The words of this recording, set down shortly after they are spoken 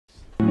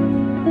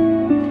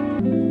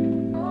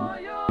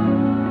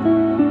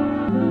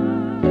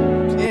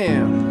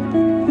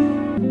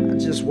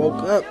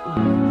woke up.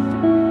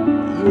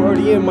 You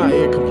already in my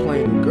ear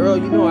complaining. Girl,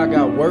 you know I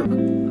got work.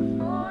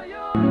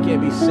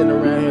 Can't be sitting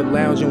around here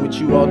lounging with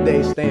you all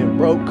day staying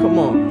broke. Come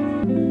on.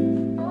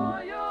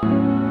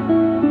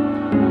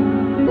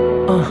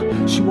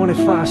 She wanted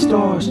 5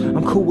 stars,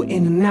 I'm cool with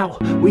in and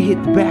out. We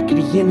hit the back of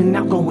the in and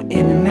out, going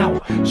in and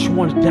out. She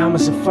wanted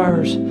diamonds and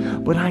furs,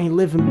 but I ain't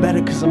living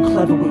better cause I'm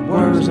clever with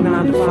words. A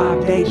 9 to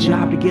 5 day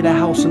job to get a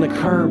house on the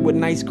curb with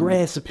nice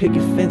grass, a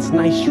picket fence,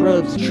 nice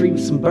shrubs, a tree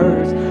with some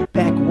birds,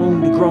 back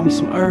room to grow me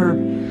some herb.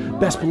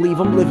 Best believe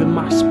I'm living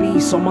my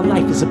speed, so my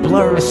life is a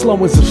blur. And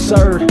slow is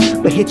absurd,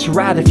 but hit you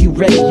right if you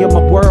ready. You're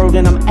my world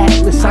and I'm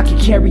Atlas, I can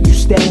carry you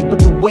steady. But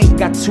the weight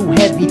got too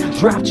heavy,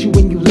 dropped you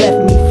when you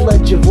left me.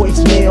 Flood your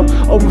voicemail,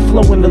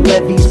 overflowing the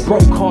levees.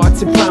 Broke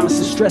hearts and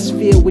promises, stress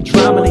filled with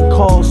drama. Then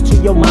calls to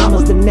your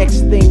mama's the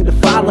next thing to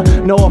follow.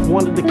 Know I've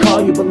wanted to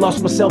call you, but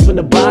lost myself in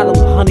a bottle.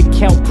 100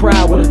 count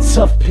pride with a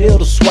tough pill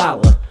to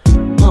swallow.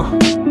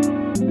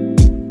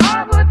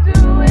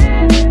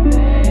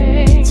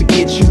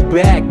 Get you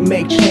back,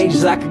 make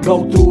changes, I could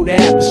go through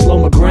that. But slow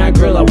my grind,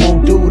 girl, I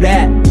won't do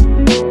that.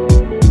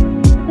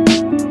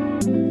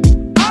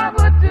 I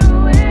would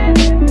do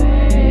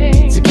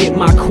anything to get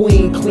my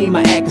queen clean,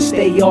 my act and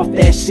stay off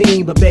that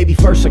scene. But baby,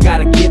 first I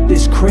gotta get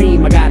this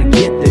cream, I gotta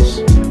get this.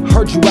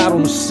 Heard you out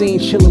on the scene,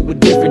 chilling with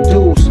different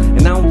dudes,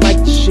 and I don't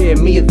like to share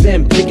me or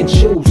them, pick and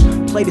choose.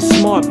 Play the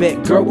smart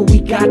bet, girl, what we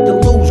got to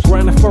lose?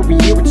 Grinding for a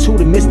year or two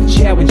to miss the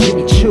chow and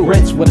Jimmy Choo.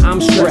 Rent's what I'm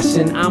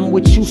stressing, I'm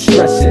what you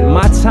stressing.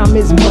 My time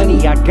is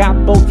money, I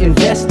got both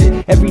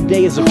invested. Every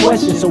day is a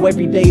question, so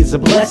every day is a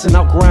blessing.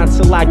 I'll grind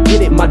till I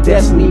get it, my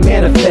destiny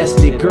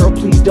manifested. Girl,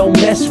 please don't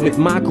mess with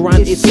my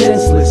grind, it's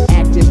senseless.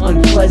 Acting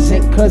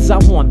unpleasant, cause I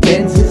want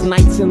Benzes.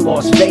 Nights in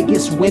Las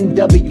Vegas, win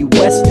W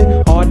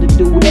Weston. Hard to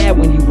do that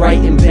when you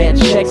writing bad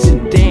checks,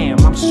 and damn,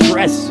 I'm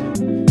stressing.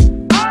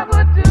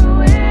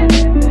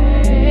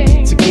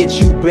 Get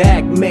you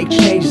back, make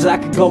changes, I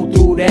could go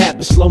through that.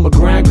 But slow my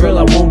grind, girl,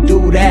 I won't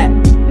do that.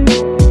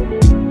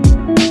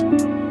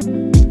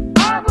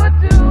 I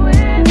would do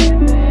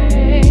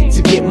anything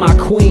to get my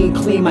queen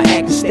clean, my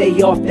act and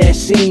stay off that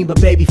scene. But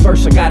baby,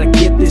 first I gotta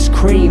get this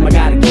cream, I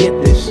gotta get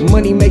this.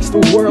 Money makes the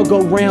world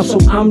go round, so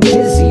I'm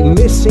dizzy.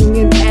 Missing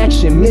in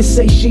action, miss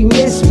say she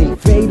miss me.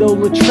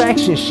 Fatal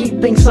attraction, she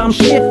thinks I'm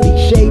shifty.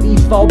 Shady,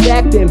 fall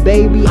back then,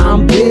 baby,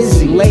 I'm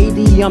busy.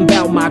 Lady, I'm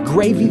about my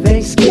gravy,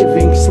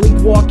 Thanksgiving.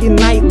 Sleepwalking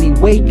nightly,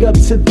 wake up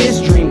to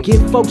this dream.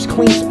 Give folks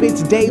clean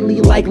spits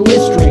daily like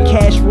Listerine.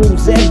 Cash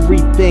rules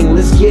everything,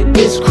 let's get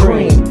this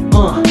cream.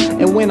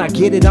 And when I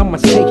get it, I'ma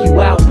take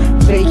you out.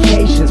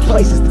 Vacations,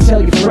 places to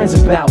tell your friends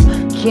about.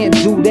 Can't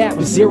do that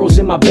with zeros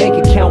in my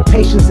bank account.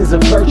 Patience is a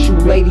virtue,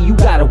 lady, you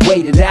gotta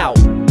wait it out.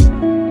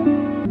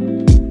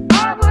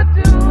 I would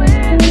do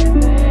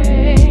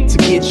anything to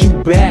get you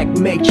back,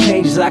 make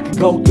changes, I could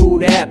go through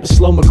that. But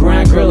slow my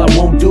grind, girl, I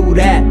won't do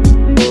that.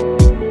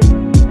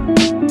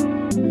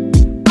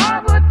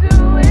 I would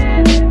do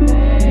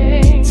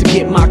anything to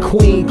get my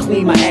queen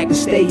clean, my act and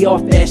stay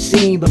off that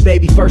scene. But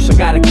baby, first I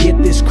gotta get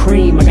this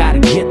cream, I gotta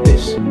get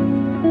this.